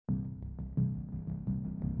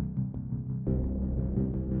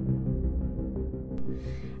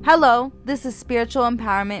Hello, this is Spiritual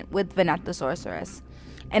Empowerment with Vanette the Sorceress,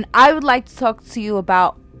 and I would like to talk to you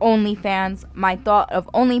about OnlyFans, my thought of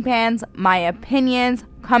OnlyFans, my opinions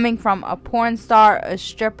coming from a porn star, a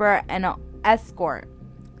stripper, and an escort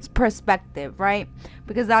perspective, right?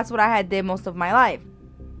 Because that's what I had did most of my life.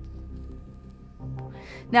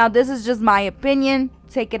 Now, this is just my opinion.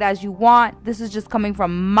 Take it as you want. This is just coming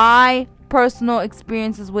from my personal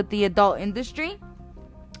experiences with the adult industry,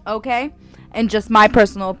 okay? And just my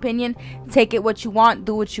personal opinion. Take it what you want,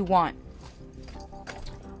 do what you want.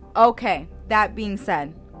 Okay, that being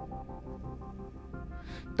said,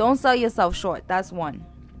 don't sell yourself short. That's one.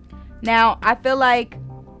 Now, I feel like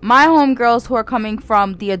my homegirls who are coming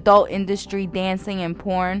from the adult industry, dancing and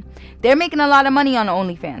porn, they're making a lot of money on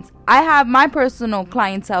OnlyFans. I have my personal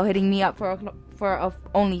clientele hitting me up for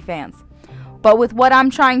OnlyFans. But with what I'm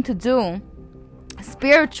trying to do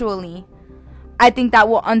spiritually, I think that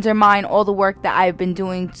will undermine all the work that I've been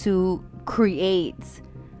doing to create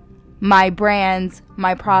my brands,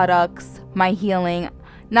 my products, my healing.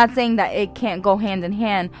 Not saying that it can't go hand in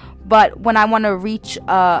hand, but when I want to reach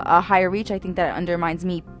a higher reach, I think that it undermines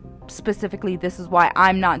me specifically. This is why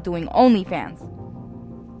I'm not doing OnlyFans.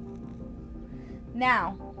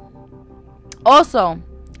 Now, also,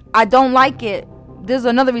 I don't like it. This is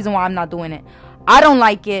another reason why I'm not doing it. I don't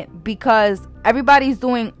like it because everybody's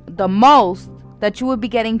doing the most that you would be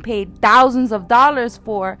getting paid thousands of dollars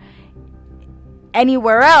for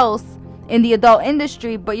anywhere else in the adult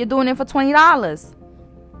industry, but you're doing it for $20,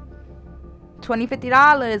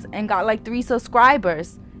 $50, and got like 3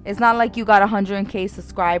 subscribers. It's not like you got 100K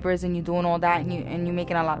subscribers and you're doing all that and you're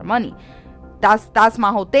making a lot of money. That's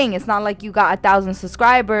my whole thing. It's not like you got 1,000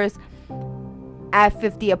 subscribers at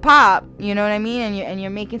 50 a pop, you know what I mean? And you're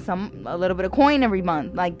making a little bit of coin every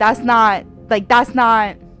month. That's not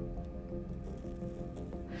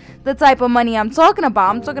the type of money I'm talking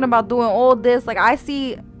about. I'm talking about doing all this. I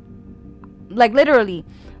see, literally,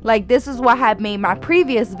 this is what had made my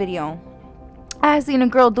previous video. I had seen a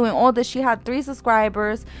girl doing all this. She had 3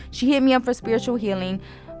 subscribers. She hit me up for spiritual healing,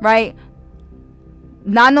 right?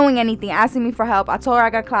 Not knowing anything, asking me for help. I told her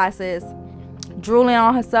I got classes, drooling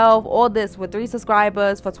on herself, all this with 3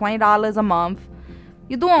 subscribers for $20 a month.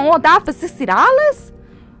 You're doing all that for $60?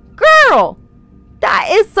 Girl, that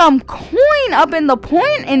is some coin up in the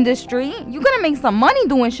porn industry. You're gonna make some money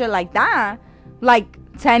doing shit like that.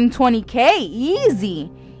 10, 20K,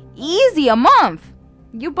 easy a month.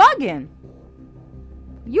 You bugging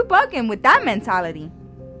with that mentality.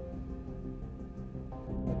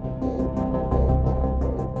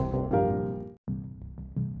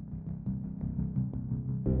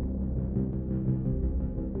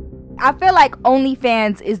 I feel like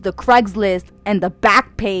OnlyFans is the Craigslist and the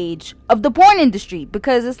back page of the porn industry,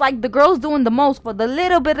 because it's like the girls doing the most for the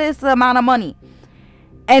little bit of this amount of money.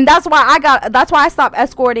 And that's why I stopped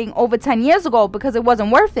escorting over 10 years ago, because it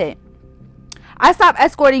wasn't worth it. I stopped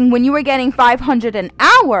escorting when you were getting $500 an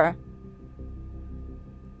hour.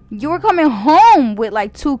 You were coming home with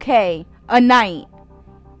 $2K a night.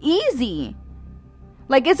 Easy.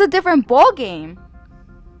 It's a different ball game.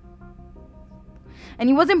 And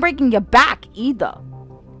you wasn't breaking your back either.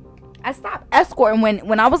 I stopped escorting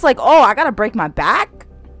when I was like, oh, I gotta break my back?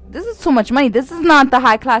 This is too much money. This is not the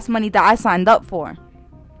high class money that I signed up for.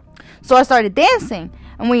 So I started dancing.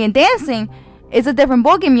 And when you're dancing, it's a different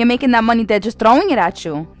ballgame. You're making that money. They're just throwing it at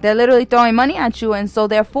you. They're literally throwing money at you. And so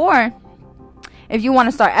therefore, if you want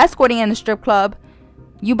to start escorting in the strip club,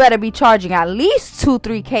 you better be charging at least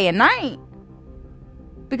 $2-3K a night.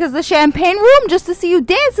 Because the champagne room just to see you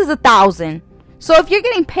dance is $1,000. So if you're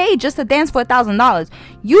getting paid just to dance for $1,000,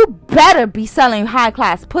 you better be selling high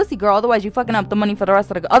class pussy, girl. Otherwise, you're fucking up the money for the rest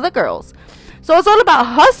of the other girls. So it's all about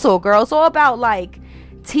hustle, girl. It's all about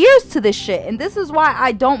tears to this shit. And this is why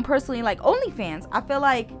I don't personally like OnlyFans. I feel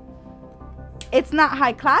like it's not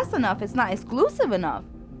high class enough. It's not exclusive enough.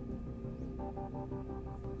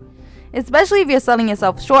 Especially if you're selling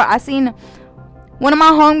yourself short. I seen one of my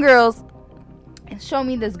homegirls show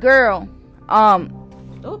me this girl.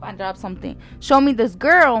 Oop, I dropped something. Show me this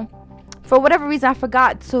girl. For whatever reason, I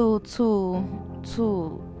forgot to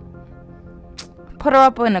put her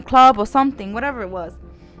up in a club or something. Whatever it was.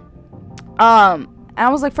 And I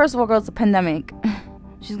was like, first of all, girl, it's a pandemic.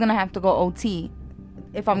 She's gonna have to go OT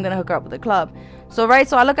if I'm gonna hook her up with a club. So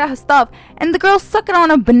I look at her stuff, and the girl's sucking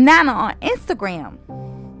on a banana on Instagram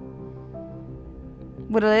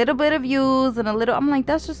with a little bit of views and I'm like,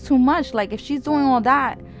 that's just too much. If she's doing all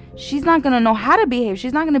that, she's not gonna know how to behave.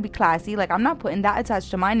 She's not gonna be classy. I'm not putting that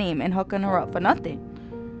attached to my name and hooking her up for nothing.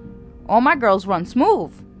 All my girls run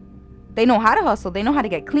smooth. They know how to hustle. They know how to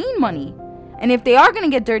get clean money. And if they are going to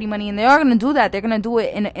get dirty money and they are going to do that, they're going to do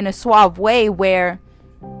it in a suave way where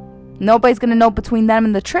nobody's going to know between them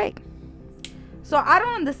and the trick. So I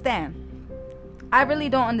don't understand. I really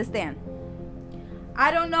don't understand.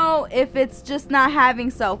 I don't know if it's just not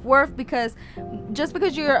having self-worth, because just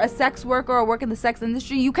because you're a sex worker or work in the sex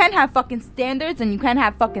industry, you can have fucking standards and you can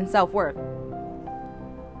have fucking self-worth.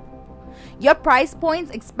 Your price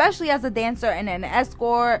points, especially as a dancer and an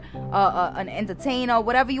escort, an entertainer,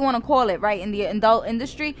 whatever you want to call it, right, in the adult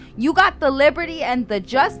industry, you got the liberty and the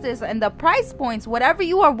justice and the price points. Whatever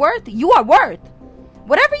you are worth, you are worth.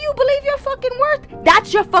 Whatever you believe you're fucking worth,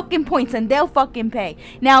 that's your fucking points, and they'll fucking pay.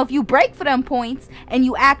 Now, if you break for them points and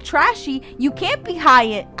you act trashy, you can't be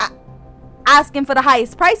asking for the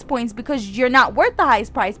highest price points, because you're not worth the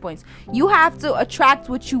highest price points. You have to attract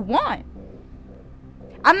what you want.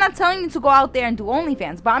 I'm not telling you to go out there and do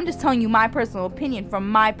OnlyFans, but I'm just telling you my personal opinion from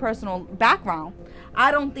my personal background.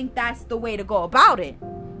 I don't think that's the way to go about it.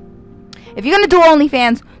 If you're going to do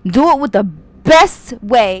OnlyFans, do it with the best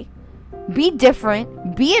way. Be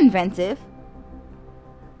different, be inventive,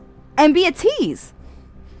 and be a tease.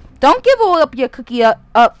 Don't give all up your cookie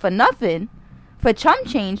up for nothing, for chump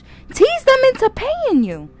change. Tease them into paying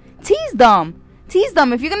you. Tease them. Tease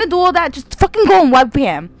them. If you're going to do all that, just fucking go on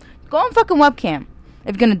webcam. Go on fucking webcam.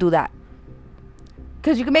 If you're going to do that.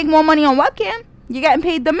 Because you can make more money on webcam. You're getting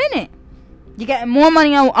paid the minute. You're getting more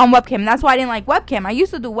money on webcam. That's why I didn't like webcam. I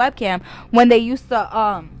used to do webcam when they used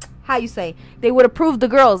to, they would approve the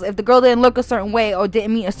girls. If the girl didn't look a certain way or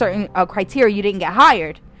didn't meet a certain criteria, you didn't get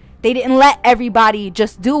hired. They didn't let everybody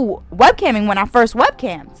just do webcamming when I first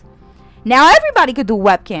webcammed. Now everybody could do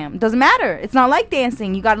webcam. Doesn't matter. It's not like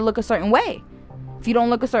dancing. You got to look a certain way. If you don't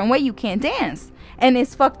look a certain way, you can't dance. And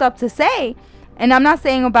it's fucked up to say. And I'm not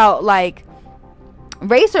saying about like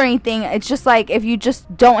race or anything. It's just like if you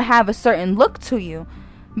just don't have a certain look to you,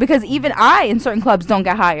 because even I in certain clubs don't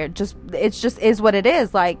get hired. It just is what it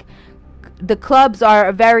is. Like the clubs are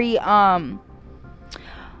a very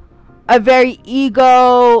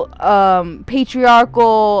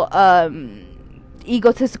patriarchal,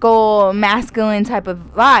 egotistical, masculine type of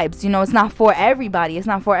vibes. You know, it's not for everybody.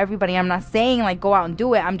 I'm not saying like go out and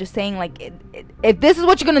do it. I'm just saying like if this is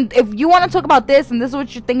what you're gonna, if you want to talk about this and this is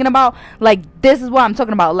what you're thinking about, like this is what I'm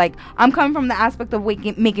talking about. Like I'm coming from the aspect of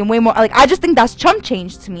making way more. Like I just think that's chump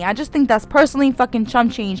change to me. I just think that's personally fucking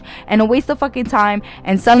chump change and a waste of fucking time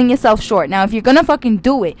and selling yourself short. Now if you're gonna fucking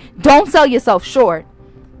do it, don't sell yourself short.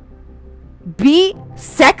 Be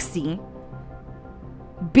sexy.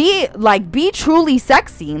 Be truly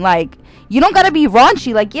sexy. Like you don't gotta be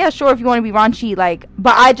raunchy. Like yeah, sure, if you want to be raunchy, like,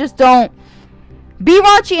 but I just don't. Be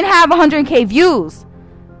raunchy and have 100k views.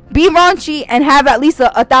 Be raunchy and have at least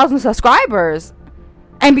 1,000 subscribers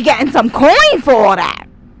and be getting some coin for all that.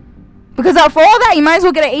 Because for all that, you might as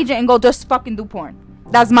well get an agent and go just fucking do porn.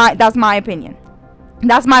 That's my opinion.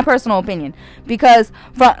 That's my personal opinion. Because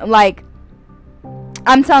like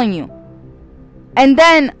I'm telling you. And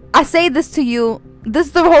then I say this to you. This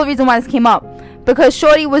is the whole reason why this came up, because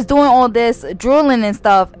shorty was doing all this drooling and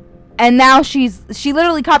stuff, and now she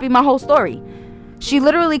literally copied my whole story. She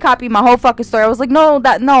literally copied my whole fucking story. I was like, no,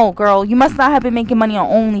 girl, you must not have been making money on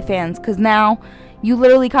OnlyFans, because now you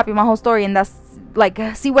literally copied my whole story, and that's like,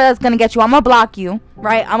 see where that's gonna get you. I'm gonna block you,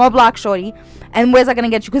 right? I'm gonna block shorty, and where's that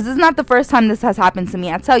gonna get you? Because this is not the first time this has happened to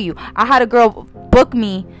me. I tell you, I had a girl book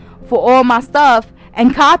me for all my stuff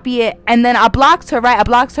and copy it, and then I blocked her, right? I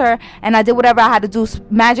blocked her, and I did whatever I had to do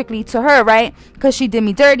magically to her, right? Because she did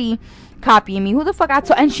me dirty, copying me. Who the fuck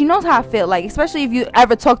and she knows how I feel. Like, especially if you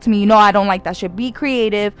ever talk to me, you know I don't like that shit. Be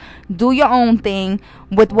creative, do your own thing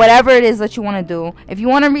with whatever it is that you want to do. If you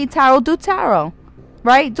want to read tarot, do tarot,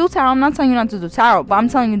 right? Do tarot. I'm not telling you not to do tarot, but I'm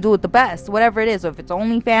telling you do it the best, whatever it is. Or if it's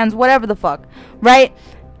OnlyFans, whatever the fuck, right?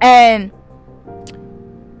 And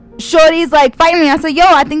shorty's like fighting me. I said, yo,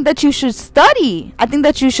 I think that you should study.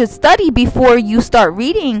 Before you start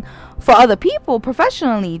reading for other people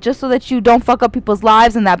professionally, just so that you don't fuck up people's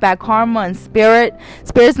lives and that bad karma and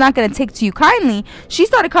spirit's not gonna take to you kindly. She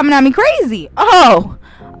started coming at me crazy. Oh,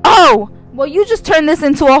 well, you just turned this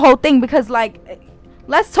into a whole thing, because like,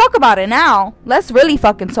 let's talk about it now. Let's really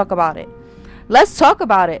fucking talk about it. Let's talk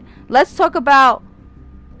about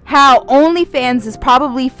how OnlyFans is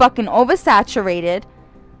probably fucking oversaturated.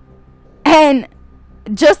 And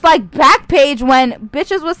just like Backpage, when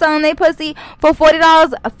bitches was selling their pussy for $40,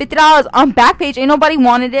 $50 on Backpage, ain't nobody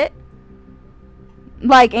wanted it.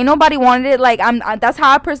 Like, that's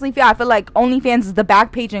how I personally feel. I feel like OnlyFans is the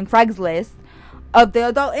Backpage and Craigslist of the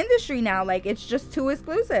adult industry now. Like, it's just too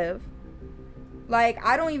exclusive. Like,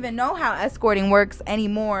 I don't even know how escorting works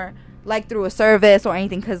anymore. like through a service or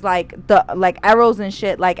anything, because like the like arrows and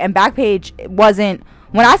shit, like, and Backpage wasn't,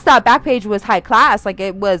 when I stopped, Backpage was high class. Like,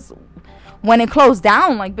 it was, when it closed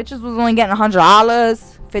down, like, bitches was only getting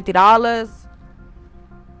 $100, $50.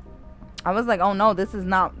 I was like, oh no, this is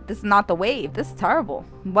not the wave. This is terrible.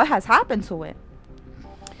 What has happened to it?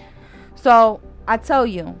 So I tell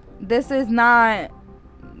you, this is not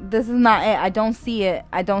it. I don't see it.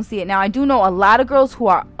 Now, I do know a lot of girls who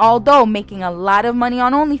are, although making a lot of money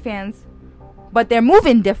on OnlyFans, but they're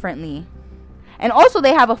moving differently. And also,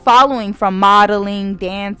 they have a following from modeling,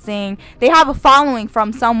 dancing. They have a following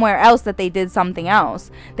from somewhere else that they did something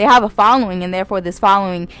else. They have a following, and therefore this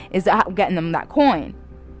following is getting them that coin.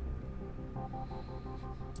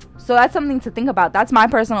 So that's something to think about. That's my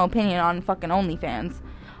personal opinion on fucking OnlyFans.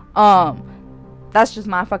 That's just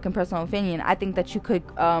my fucking personal opinion. I think that you could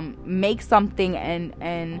make something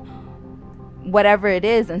and whatever it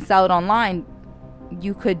is and sell it online.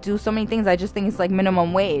 You could do so many things. I just think it's like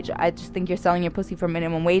minimum wage. I just think you're selling your pussy for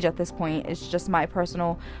minimum wage at this point. It's just my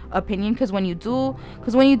personal opinion. Because when you do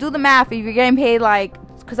the math, if you're getting paid like,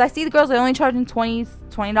 because I see the girls are only charging $20,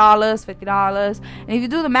 $50. And if you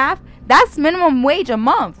do the math, that's minimum wage a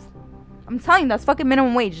month. I'm telling you, that's fucking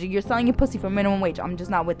minimum wage. You're selling your pussy for minimum wage. I'm just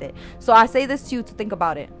not with it. So I say this to you to think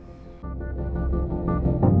about it.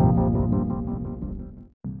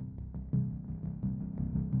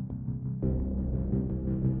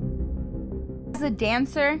 As a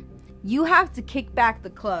dancer, you have to kick back the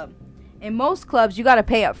club. In most clubs, you gotta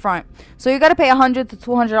pay up front. So you gotta pay $100 to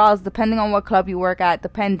 $200 depending on what club you work at,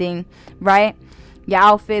 depending, right? Your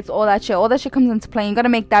outfits, all that shit comes into play. You gotta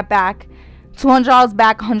make that back. $200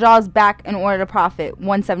 back, $100 back in order to profit.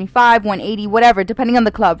 $175, $180, whatever, depending on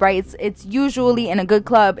the club, right? It's usually, in a good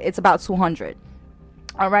club, it's about $200.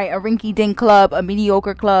 All right, a rinky-dink club, a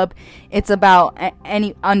mediocre club, it's about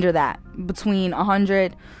any under that, between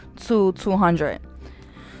 $100 to $200.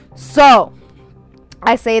 So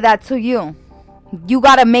I say that to you. You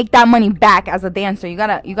gotta make that money back as a dancer. You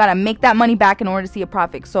gotta make that money back in order to see a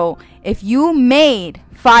profit. So if you made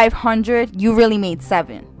 $500, you really made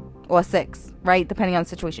 $7 or $6, right? Depending on the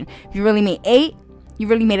situation. If you really made $8, you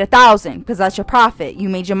really made $1,000, because that's your profit. You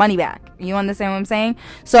made your money back. You understand what I'm saying?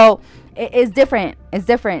 So it's different. It's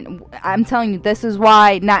different. I'm telling you, this is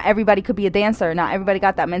why not everybody could be a dancer. Not everybody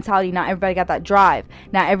got that mentality. Not everybody got that drive.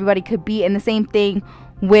 Not everybody could be. And the same thing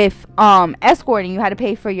with escorting. You had to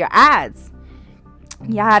pay for your ads.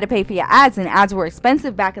 You had to pay for your ads, and ads were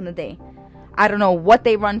expensive back in the day. I don't know what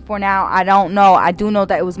they run for now. I don't know. I do know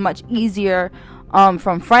that it was much easier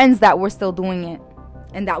from friends that were still doing it,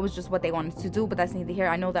 and that was just what they wanted to do. But that's neither here.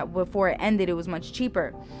 I know that before it ended, it was much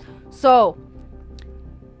cheaper. So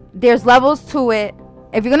there's levels to it.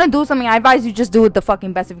 If you're gonna do something, I advise you just do it the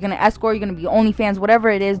fucking best. If you're gonna escort, you're gonna be OnlyFans, whatever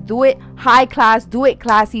it is, do it high class, do it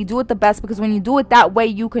classy, do it the best, because when you do it that way,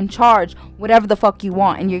 you can charge whatever the fuck you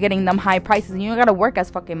want, and you're getting them high prices, and you don't gotta work as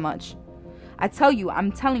fucking much.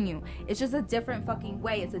 I'm telling you, it's just a different fucking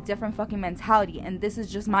way. It's a different fucking mentality. And this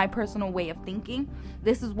is just my personal way of thinking.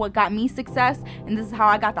 This is what got me success. And this is how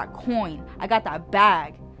I got that coin. I got that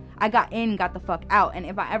bag. I got in, got the fuck out. And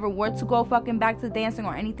if I ever were to go fucking back to dancing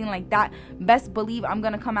or anything like that, best believe I'm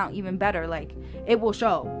gonna come out even better. Like, it will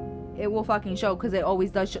show. It will fucking show, because it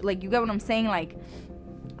always does. Like, you get what I'm saying? Like,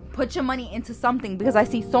 put your money into something, because I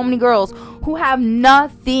see so many girls who have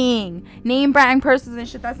nothing. Name brand purses and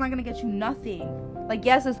shit, that's not gonna get you nothing. Like,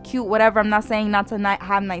 yes, it's cute, whatever. I'm not saying not to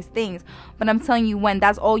have nice things, but I'm telling you, when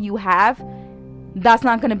that's all you have, that's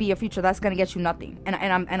not gonna be your future. That's gonna get you nothing. And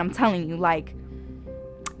I'm telling you, like,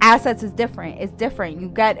 assets is different. It's different. You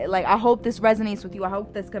get it. Like, I hope this resonates with you. I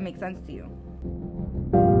hope this can make sense to you.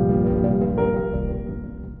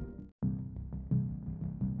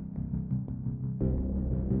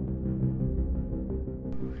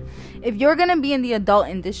 If you're gonna be in the adult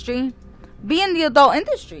industry, be in the adult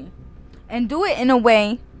industry, and do it in a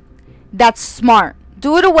way that's smart.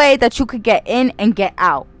 Do it a way that you could get in and get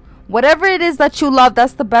out. Whatever it is that you love,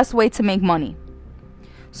 that's the best way to make money.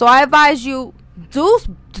 So I advise you,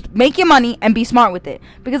 make your money and be smart with it.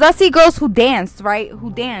 Because I see girls who danced, right?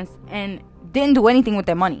 Who danced and didn't do anything with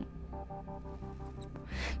their money.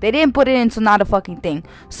 They didn't put it into not a fucking thing.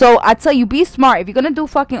 So I tell you, be smart. If you're gonna do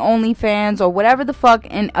fucking OnlyFans or whatever the fuck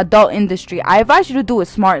in adult industry, I advise you to do it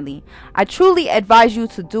smartly. I truly advise you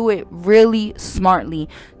to do it really smartly.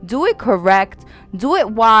 Do it correct. Do it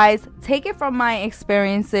wise. Take it from my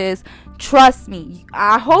experiences. Trust me.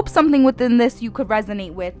 I hope something within this you could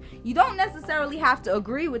resonate with. You don't necessarily have to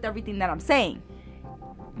agree with everything that I'm saying.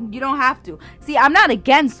 You don't have to. See, I'm not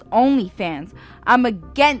against OnlyFans. I'm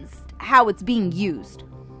against how it's being used.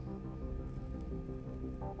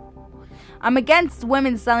 I'm against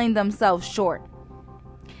women selling themselves short.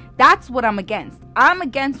 That's what I'm against. I'm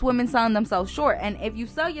against women selling themselves short. And if you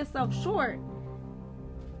sell yourself short,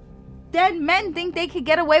 then men think they could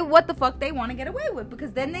get away with what the fuck they want to get away with,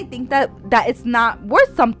 because then they think that it's not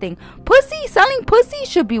worth something. Selling pussy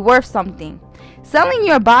should be worth something. Selling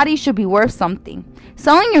your body should be worth something.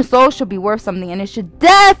 Selling your soul should be worth something, and it should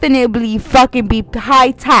definitely fucking be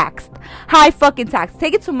high taxed. High fucking tax.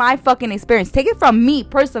 Take it to my fucking experience. Take it from me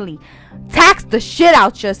personally. Tax the shit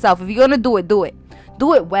out yourself. If you're gonna do it, do it.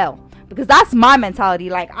 Do it well. Because that's my mentality.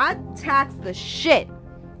 Like, I tax the shit.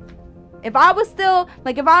 If I was still,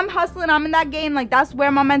 like, if I'm hustling, I'm in that game, like, that's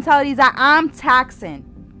where my mentality is at. I'm taxing.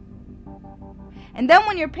 And then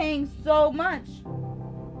when you're paying so much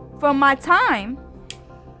for my time,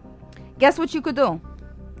 guess what you could do?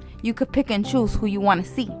 You could pick and choose who you want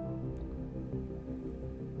to see.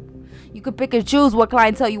 You could pick and choose what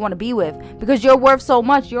clientele you want to be with. Because you're worth so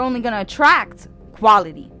much, you're only going to attract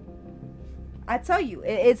quality. I tell you,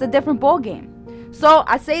 it's a different ball game. So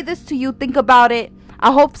I say this to you, think about it.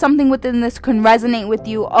 I hope something within this can resonate with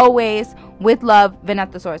you. Always, with love,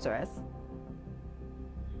 Vanessa the Sorceress.